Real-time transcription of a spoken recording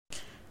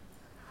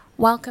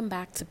Welcome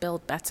back to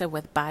Build Better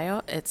with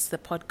Bio. It's the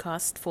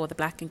podcast for the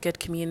Black and Good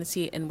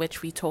community in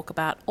which we talk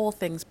about all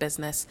things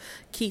business,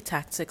 key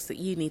tactics that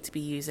you need to be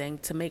using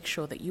to make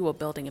sure that you are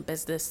building a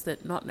business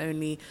that not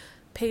only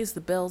pays the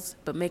bills,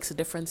 but makes a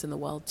difference in the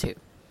world too.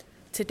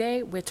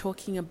 Today, we're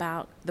talking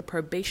about the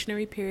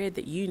probationary period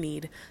that you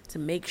need to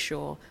make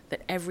sure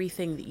that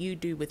everything that you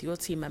do with your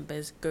team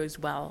members goes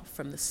well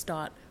from the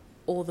start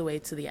all the way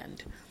to the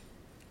end.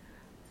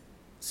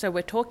 So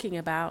we're talking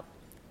about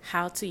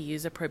how to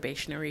use a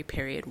probationary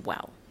period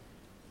well.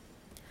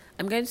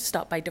 I'm going to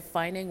start by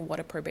defining what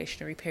a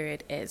probationary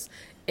period is.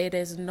 It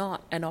is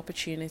not an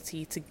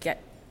opportunity to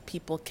get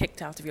people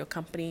kicked out of your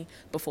company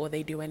before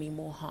they do any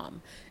more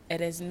harm.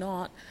 It is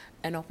not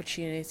an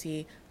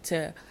opportunity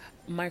to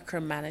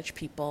micromanage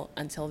people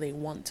until they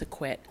want to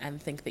quit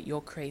and think that you're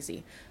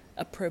crazy.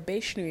 A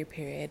probationary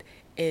period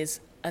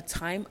is a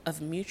time of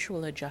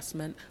mutual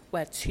adjustment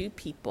where two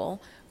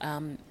people,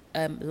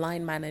 a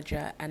line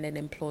manager and an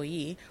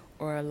employee,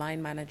 or a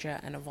line manager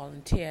and a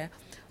volunteer,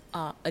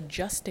 are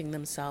adjusting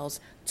themselves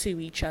to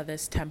each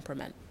other's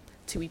temperament,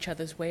 to each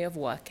other's way of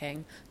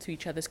working, to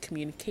each other's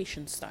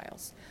communication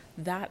styles.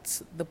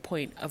 That's the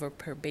point of a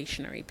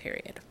probationary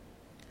period.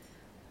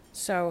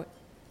 So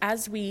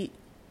as we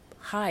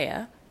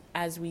hire,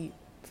 as we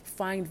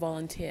find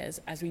volunteers,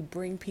 as we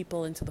bring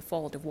people into the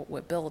fold of what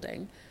we're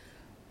building,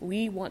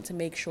 we want to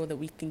make sure that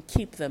we can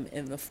keep them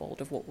in the fold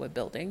of what we're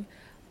building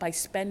by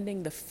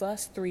spending the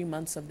first 3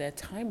 months of their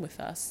time with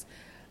us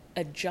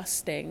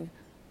adjusting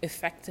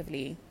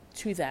effectively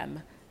to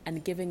them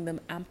and giving them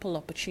ample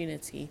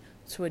opportunity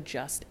to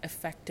adjust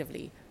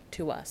effectively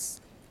to us.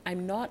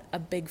 I'm not a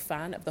big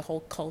fan of the whole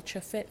culture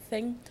fit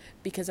thing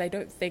because I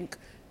don't think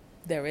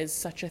there is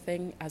such a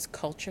thing as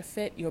culture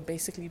fit. You're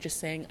basically just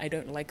saying, I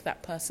don't like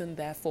that person,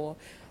 therefore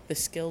the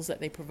skills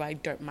that they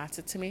provide don't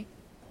matter to me.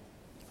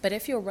 But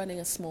if you're running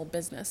a small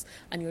business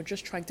and you're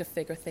just trying to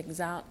figure things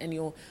out and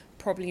you're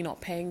probably not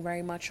paying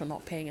very much or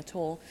not paying at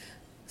all,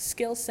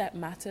 skill set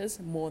matters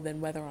more than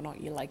whether or not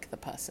you like the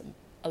person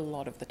a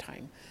lot of the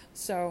time.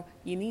 So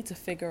you need to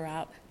figure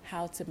out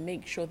how to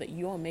make sure that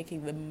you're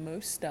making the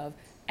most of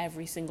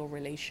every single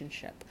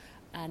relationship.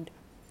 And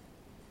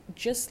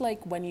just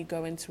like when you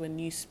go into a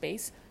new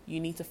space, you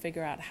need to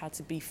figure out how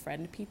to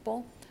befriend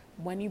people.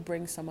 When you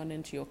bring someone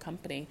into your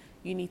company,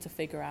 you need to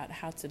figure out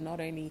how to not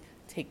only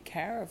take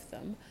care of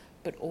them,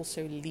 but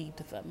also lead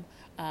them.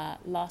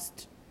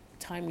 Last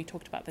time we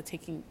talked about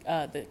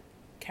the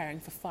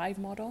Caring for 5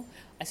 model.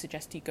 I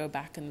suggest you go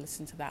back and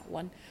listen to that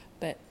one.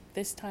 But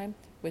this time,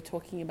 we're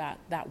talking about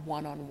that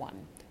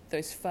one-on-one.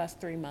 Those first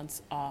 3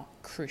 months are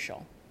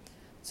crucial.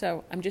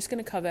 So I'm just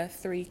going to cover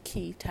 3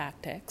 key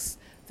tactics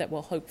that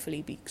will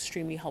hopefully be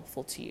extremely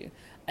helpful to you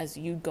as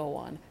you go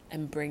on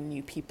and bring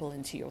new people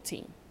into your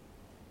team.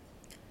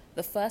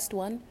 The first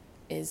one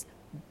is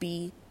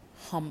be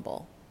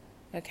humble,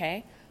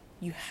 okay?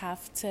 You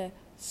have to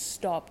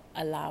stop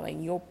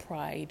allowing your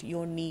pride,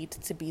 your need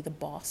to be the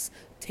boss,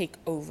 take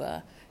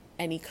over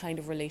any kind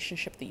of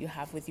relationship that you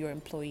have with your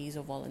employees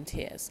or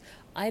volunteers.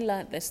 I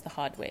learned this the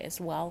hard way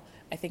as well.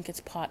 I think it's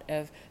part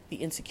of the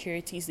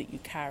insecurities that you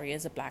carry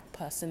as a Black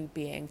person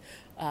being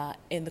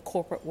in the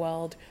corporate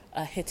world,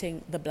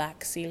 hitting the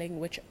black ceiling,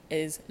 which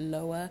is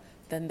lower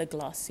than the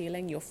glass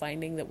ceiling. You're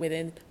finding that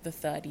within the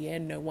 3rd year,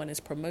 no one is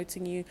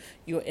promoting you.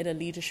 You're in a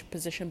leadership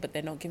position, but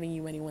they're not giving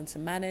you anyone to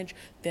manage.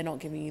 They're not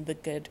giving you the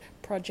good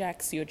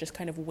projects. You're just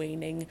kind of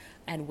waning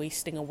and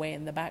wasting away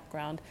in the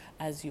background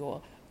as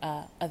your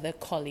other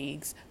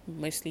colleagues,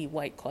 mostly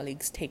white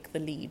colleagues, take the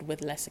lead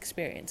with less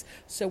experience.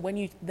 So when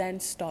you then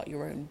start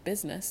your own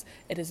business,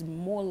 it is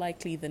more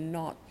likely than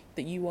not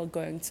that you are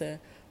going to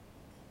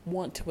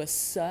want to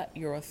assert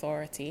your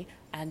authority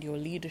and your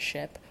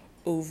leadership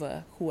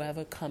over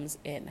whoever comes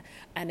in.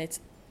 And it's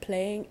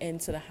playing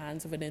into the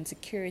hands of an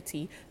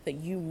insecurity that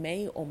you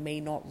may or may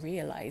not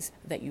realize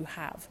that you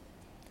have.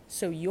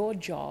 So your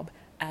job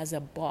as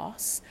a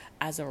boss,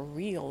 as a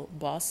real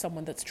boss,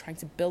 someone that's trying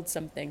to build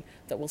something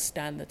that will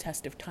stand the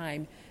test of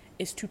time,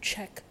 is to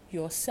check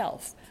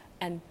yourself.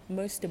 And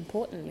most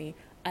importantly,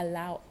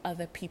 allow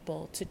other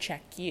people to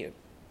check you.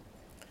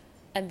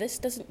 And this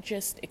doesn't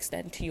just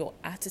extend to your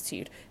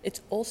attitude.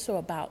 It's also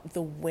about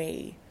the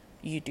way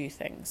you do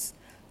things.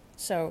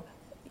 So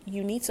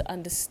you need to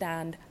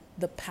understand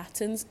the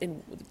patterns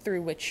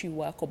through which you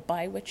work or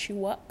by which you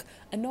work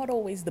are not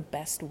always the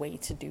best way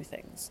to do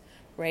things,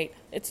 right?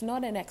 It's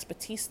not an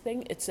expertise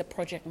thing. It's a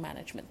project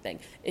management thing.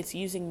 It's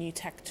using new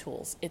tech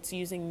tools. It's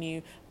using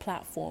new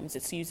platforms.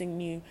 It's using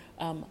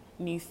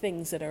new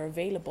things that are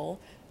available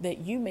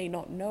that you may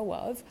not know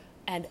of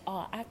and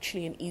are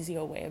actually an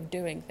easier way of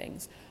doing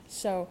things.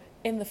 So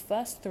in the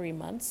first 3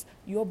 months,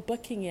 you're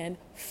booking in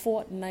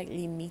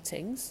fortnightly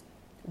meetings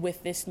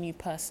with this new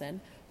person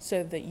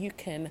so that you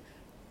can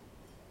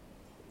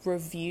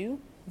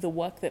review the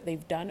work that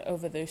they've done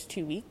over those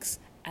 2 weeks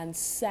and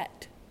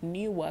set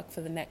new work for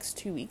the next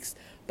 2 weeks.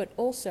 But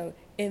also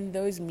in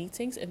those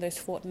meetings, in those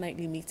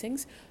fortnightly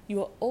meetings,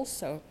 you are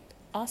also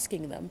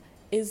asking them,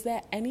 is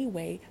there any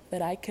way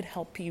that I could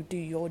help you do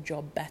your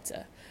job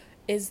better?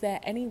 Is there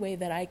any way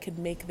that I could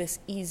make this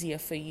easier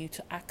for you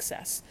to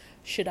access?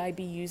 Should I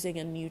be using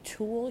a new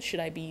tool? Should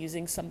I be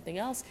using something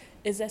else?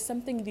 Is there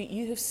something that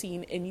you have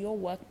seen in your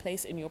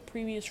workplace, in your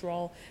previous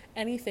role,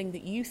 anything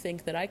that you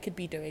think that I could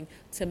be doing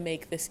to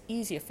make this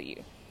easier for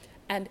you?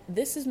 And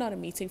this is not a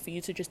meeting for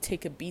you to just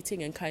take a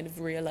beating and kind of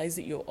realize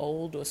that you're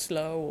old or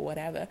slow or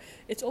whatever.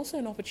 It's also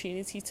an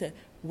opportunity to,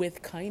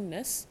 with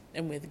kindness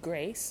and with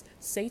grace,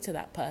 say to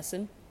that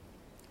person,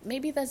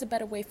 maybe there's a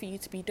better way for you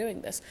to be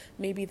doing this.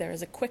 Maybe there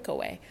is a quicker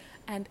way.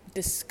 And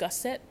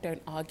discuss it.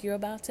 Don't argue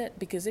about it.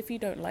 Because if you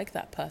don't like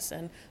that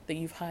person that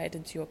you've hired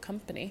into your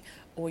company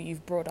or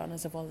you've brought on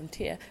as a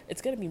volunteer,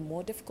 it's going to be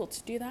more difficult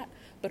to do that.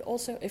 But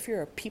also, if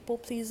you're a people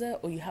pleaser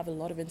or you have a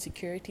lot of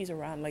insecurities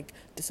around like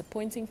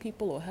disappointing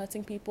people or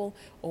hurting people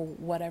or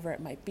whatever it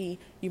might be,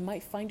 you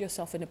might find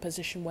yourself in a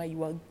position where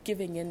you are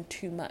giving in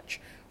too much.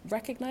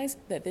 Recognize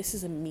that this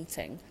is a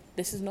meeting.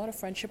 This is not a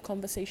friendship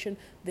conversation.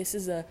 This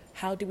is a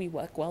how do we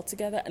work well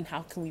together and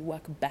how can we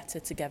work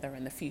better together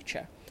in the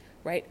future,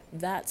 right?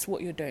 That's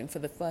what you're doing for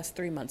the first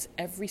 3 months.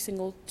 Every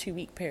single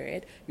 2-week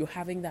period, you're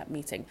having that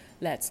meeting.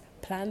 Let's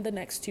plan the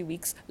next 2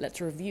 weeks. Let's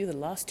review the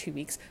last 2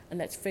 weeks and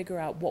let's figure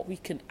out what we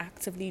can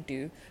actively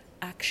do,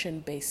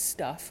 action-based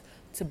stuff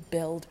to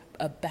build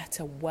a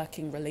better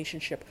working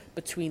relationship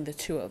between the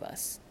two of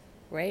us,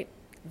 right?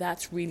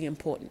 That's really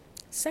important.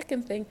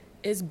 Second thing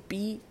is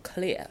be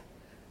clear.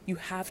 You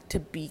have to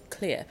be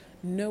clear.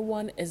 No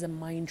one is a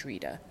mind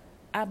reader.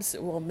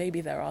 Well,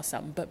 maybe there are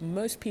some, but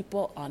most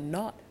people are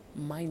not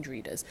mind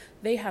readers.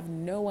 They have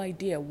no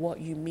idea what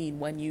you mean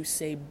when you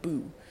say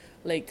boo.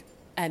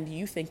 And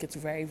you think it's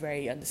very,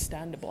 very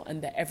understandable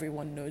and that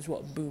everyone knows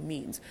what boo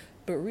means.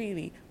 But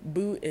really,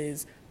 boo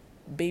is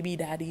baby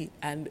daddy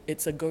and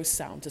it's a ghost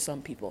sound to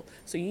some people.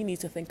 So you need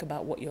to think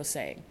about what you're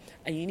saying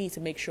and you need to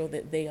make sure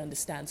that they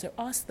understand. So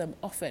ask them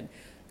often,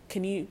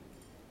 can you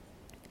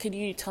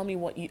tell me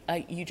what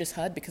you just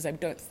heard, because I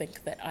don't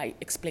think that I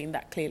explained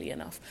that clearly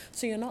enough.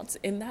 So you're not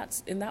in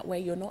that way.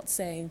 You're not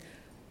saying,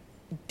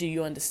 "Do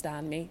you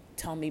understand me?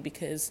 Tell me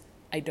because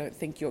I don't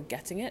think you're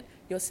getting it."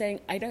 You're saying,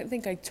 "I don't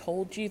think I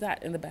told you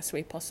that in the best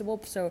way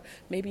possible. So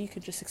maybe you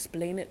could just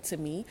explain it to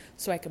me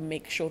so I can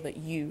make sure that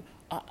you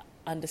are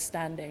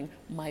understanding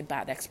my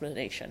bad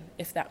explanation,"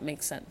 if that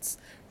makes sense,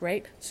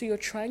 right? So you're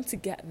trying to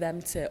get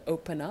them to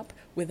open up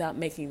without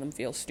making them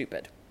feel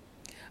stupid.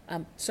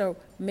 So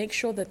make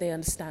sure that they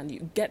understand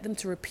you. Get them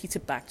to repeat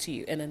it back to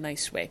you in a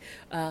nice way.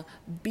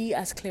 Be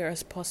as clear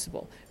as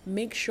possible.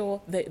 Make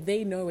sure that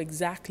they know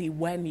exactly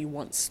when you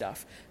want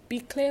stuff. Be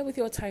clear with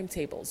your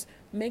timetables.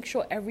 Make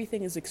sure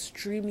everything is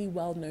extremely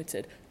well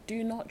noted.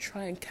 Do not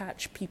try and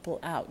catch people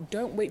out.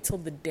 Don't wait till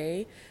the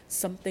day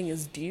something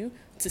is due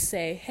to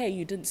say, "Hey,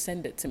 you didn't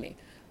send it to me."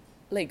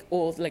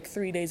 Or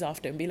 3 days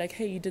after and be like,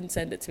 "Hey, you didn't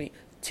send it to me."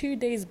 2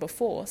 days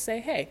before, say,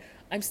 "Hey,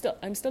 I'm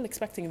still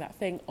expecting that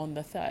thing on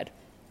the 3rd.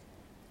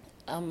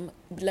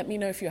 Let me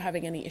know if you're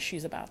having any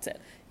issues about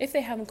it." If they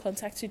haven't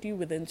contacted you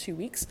within 2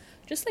 weeks,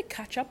 just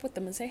catch up with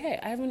them and say, "Hey,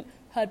 I haven't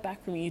heard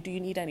back from you. Do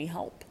you need any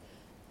help?"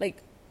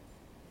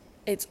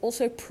 It's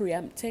also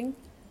preempting.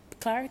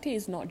 Clarity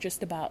is not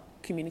just about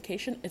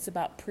communication. It's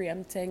about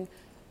preempting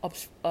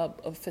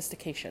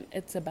sophistication.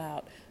 It's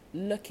about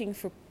looking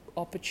for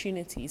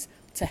opportunities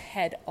to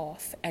head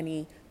off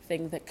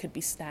anything that could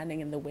be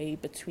standing in the way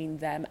between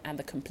them and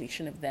the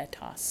completion of their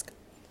task.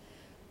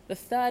 The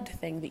third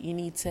thing that you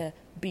need to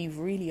be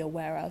really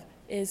aware of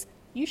is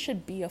you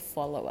should be a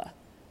follower.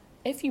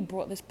 If you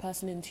brought this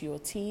person into your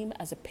team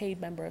as a paid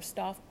member of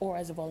staff or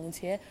as a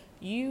volunteer,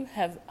 you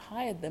have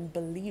hired them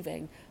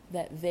believing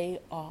that they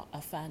are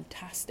a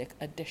fantastic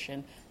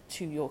addition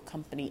to your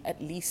company,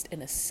 at least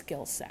in a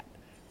skill set,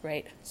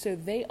 right? So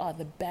they are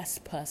the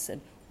best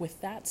person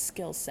with that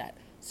skill set.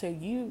 So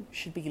you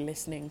should be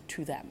listening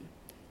to them.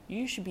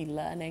 You should be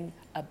learning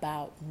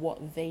about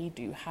what they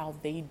do, how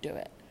they do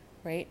it,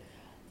 right?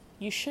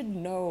 You should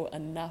know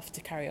enough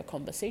to carry a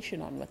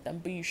conversation on with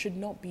them, but you should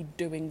not be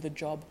doing the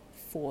job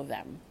for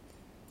them,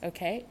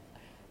 okay?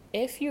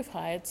 If you've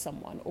hired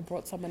someone or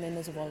brought someone in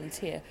as a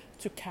volunteer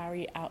to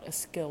carry out a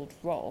skilled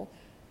role,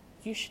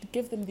 you should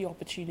give them the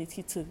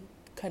opportunity to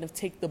kind of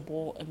take the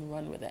ball and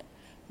run with it.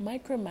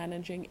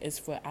 Micromanaging is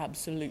for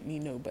absolutely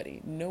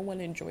nobody. No one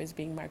enjoys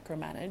being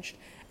micromanaged.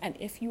 And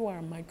if you are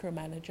a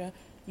micromanager,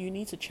 you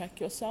need to check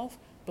yourself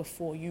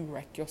before you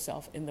wreck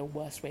yourself in the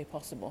worst way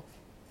possible.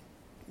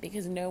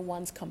 Because no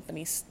one's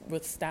company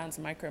withstands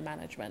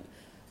micromanagement,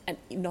 and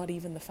not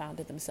even the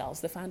founder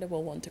themselves. The founder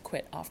will want to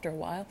quit after a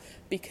while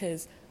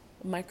because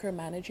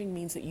micromanaging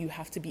means that you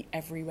have to be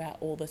everywhere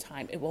all the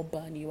time. It will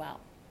burn you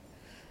out.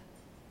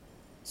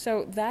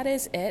 So that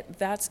is it.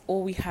 That's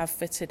all we have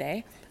for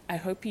today. I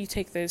hope you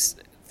take those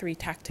 3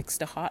 tactics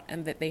to heart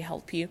and that they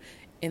help you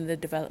in the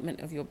development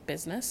of your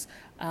business.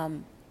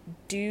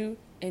 Do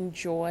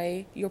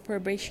enjoy your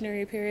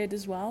probationary period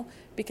as well,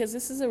 because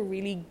this is a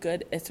really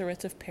good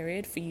iterative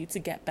period for you to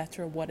get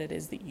better at what it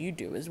is that you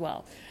do as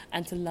well,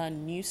 and to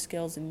learn new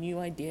skills and new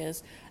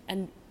ideas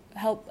and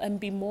help and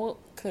be more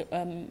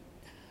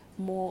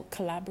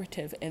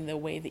collaborative in the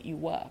way that you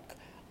work.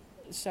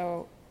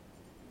 So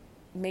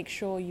make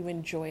sure you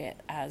enjoy it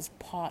as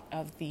part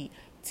of the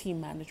team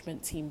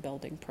management, team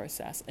building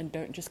process, and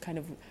don't just kind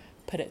of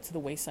put it to the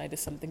wayside as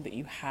something that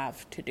you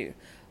have to do.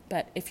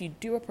 But if you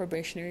do a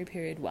probationary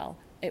period well,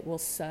 it will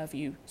serve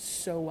you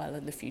so well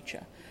in the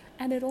future.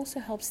 And it also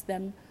helps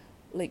them,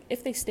 like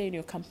if they stay in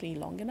your company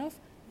long enough,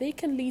 they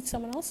can lead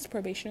someone else's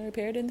probationary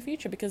period in the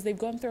future because they've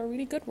gone through a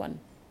really good one.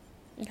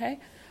 Okay?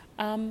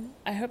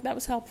 I hope that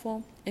was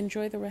helpful.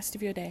 Enjoy the rest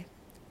of your day.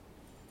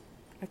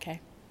 Okay.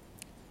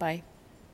 Bye.